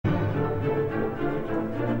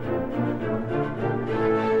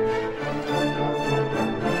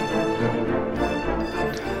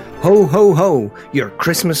Ho, ho, ho! Your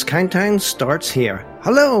Christmas countdown starts here.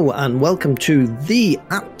 Hello and welcome to the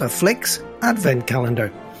At The Flicks Advent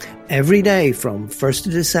Calendar. Every day from 1st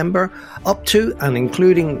of December up to and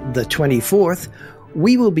including the 24th,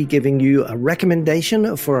 we will be giving you a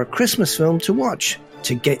recommendation for a Christmas film to watch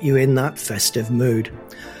to get you in that festive mood.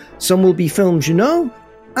 Some will be films you know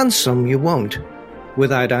and some you won't.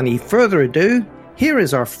 Without any further ado, here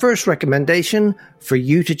is our first recommendation for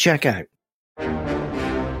you to check out.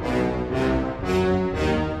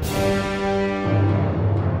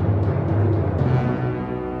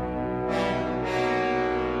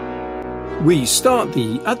 We start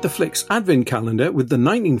the At The Flicks Advent Calendar with the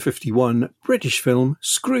 1951 British film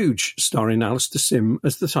Scrooge, starring Alastair Sim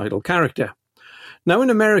as the title character. Now in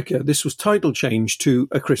America, this was title changed to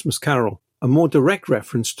A Christmas Carol, a more direct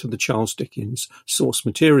reference to the Charles Dickens source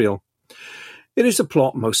material. It is a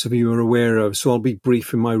plot most of you are aware of, so I'll be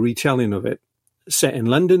brief in my retelling of it. Set in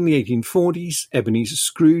London in the 1840s, Ebenezer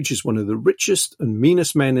Scrooge is one of the richest and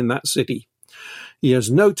meanest men in that city. He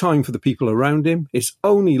has no time for the people around him. His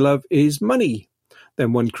only love is money.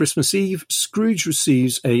 Then one Christmas Eve, Scrooge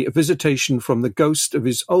receives a visitation from the ghost of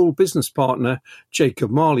his old business partner,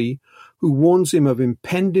 Jacob Marley, who warns him of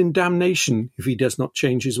impending damnation if he does not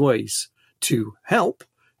change his ways. To help,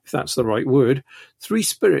 if that's the right word, three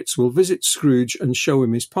spirits will visit Scrooge and show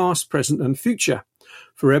him his past, present and future.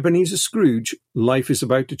 For Ebenezer Scrooge, life is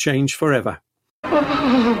about to change forever.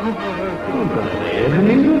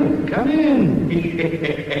 Ebenezer, come in.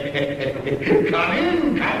 Come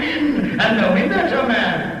in, and no better,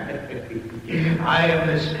 man. I am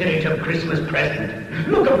the spirit of Christmas present.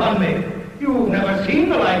 Look upon me. You've never seen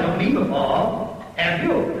the like of me before, have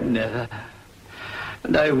you? Never.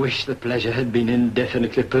 And I wish the pleasure had been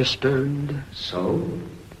indefinitely postponed. So?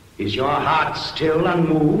 Is your heart still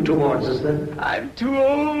unmoved towards us, then? I'm too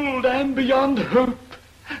old. I'm beyond hope.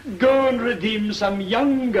 Go and redeem some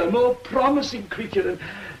younger, more promising creature and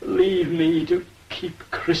leave me to keep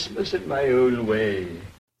Christmas in my own way.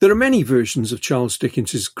 There are many versions of Charles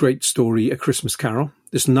Dickens's great story, A Christmas Carol.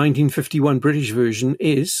 This 1951 British version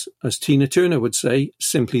is, as Tina Turner would say,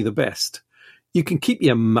 simply the best. You can keep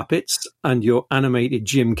your Muppets and your animated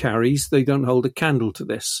Jim Carreys. They don't hold a candle to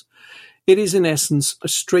this. It is in essence a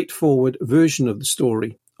straightforward version of the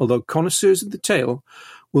story, although connoisseurs of the tale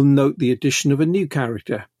will note the addition of a new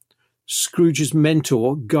character. Scrooge's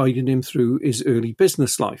mentor guided him through his early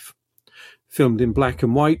business life. Filmed in black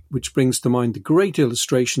and white, which brings to mind the great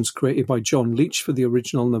illustrations created by John Leech for the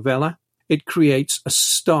original novella, it creates a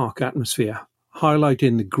stark atmosphere,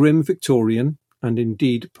 highlighting the grim Victorian and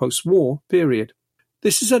indeed post-war period.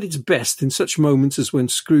 This is at its best in such moments as when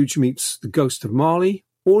Scrooge meets the ghost of Marley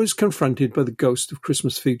or is confronted by the ghost of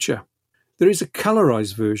Christmas future. There is a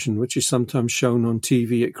colorized version which is sometimes shown on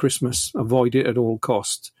TV at Christmas. Avoid it at all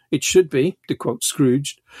costs. It should be, to quote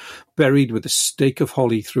Scrooge, buried with a stake of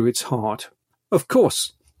holly through its heart. Of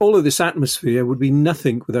course, all of this atmosphere would be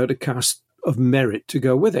nothing without a cast of merit to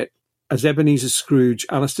go with it. As Ebenezer Scrooge,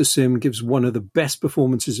 Alastair Sim gives one of the best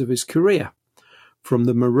performances of his career. From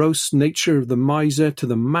the morose nature of the miser to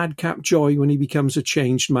the madcap joy when he becomes a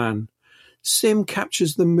changed man, Sim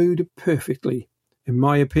captures the mood perfectly. In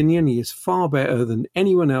my opinion, he is far better than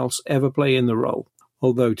anyone else ever playing the role,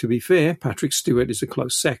 although, to be fair, Patrick Stewart is a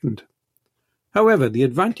close second. However, the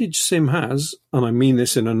advantage Sim has, and I mean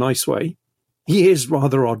this in a nice way, he is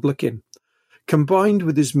rather odd-looking. Combined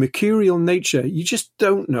with his mercurial nature, you just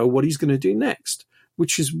don't know what he's going to do next,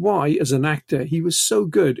 which is why, as an actor, he was so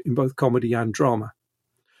good in both comedy and drama.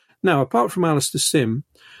 Now, apart from Alastair Sim,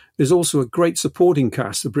 there's also a great supporting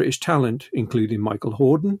cast of British talent, including Michael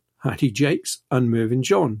Hordern, Hattie Jakes and Mervyn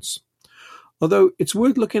Johns. Although it's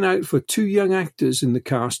worth looking out for two young actors in the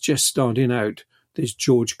cast just starting out. There's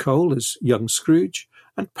George Cole as young Scrooge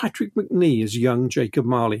and Patrick Macnee as young Jacob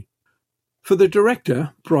Marley. For the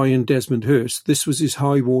director, Brian Desmond Hurst, this was his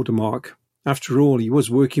high watermark. After all, he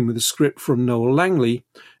was working with a script from Noel Langley,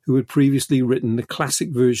 who had previously written the classic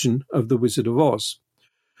version of The Wizard of Oz.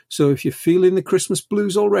 So if you're feeling the Christmas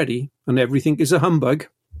blues already and everything is a humbug,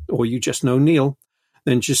 or you just know Neil,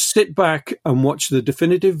 then just sit back and watch the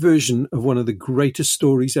definitive version of one of the greatest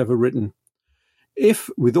stories ever written. If,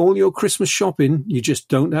 with all your Christmas shopping, you just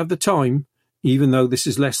don't have the time, even though this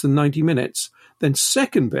is less than 90 minutes, then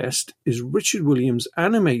second best is Richard Williams'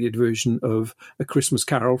 animated version of A Christmas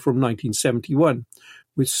Carol from 1971,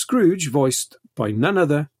 with Scrooge voiced by none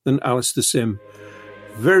other than Alastair Sim.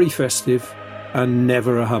 Very festive and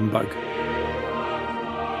never a humbug.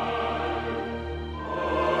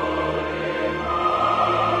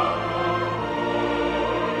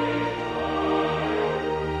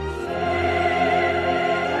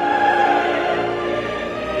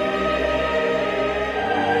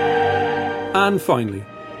 And finally,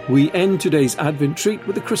 we end today's Advent treat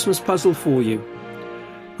with a Christmas puzzle for you.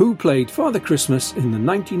 Who played Father Christmas in the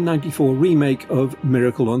 1994 remake of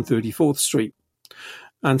Miracle on 34th Street?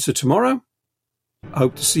 Answer tomorrow.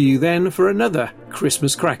 Hope to see you then for another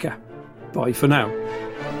Christmas cracker. Bye for now.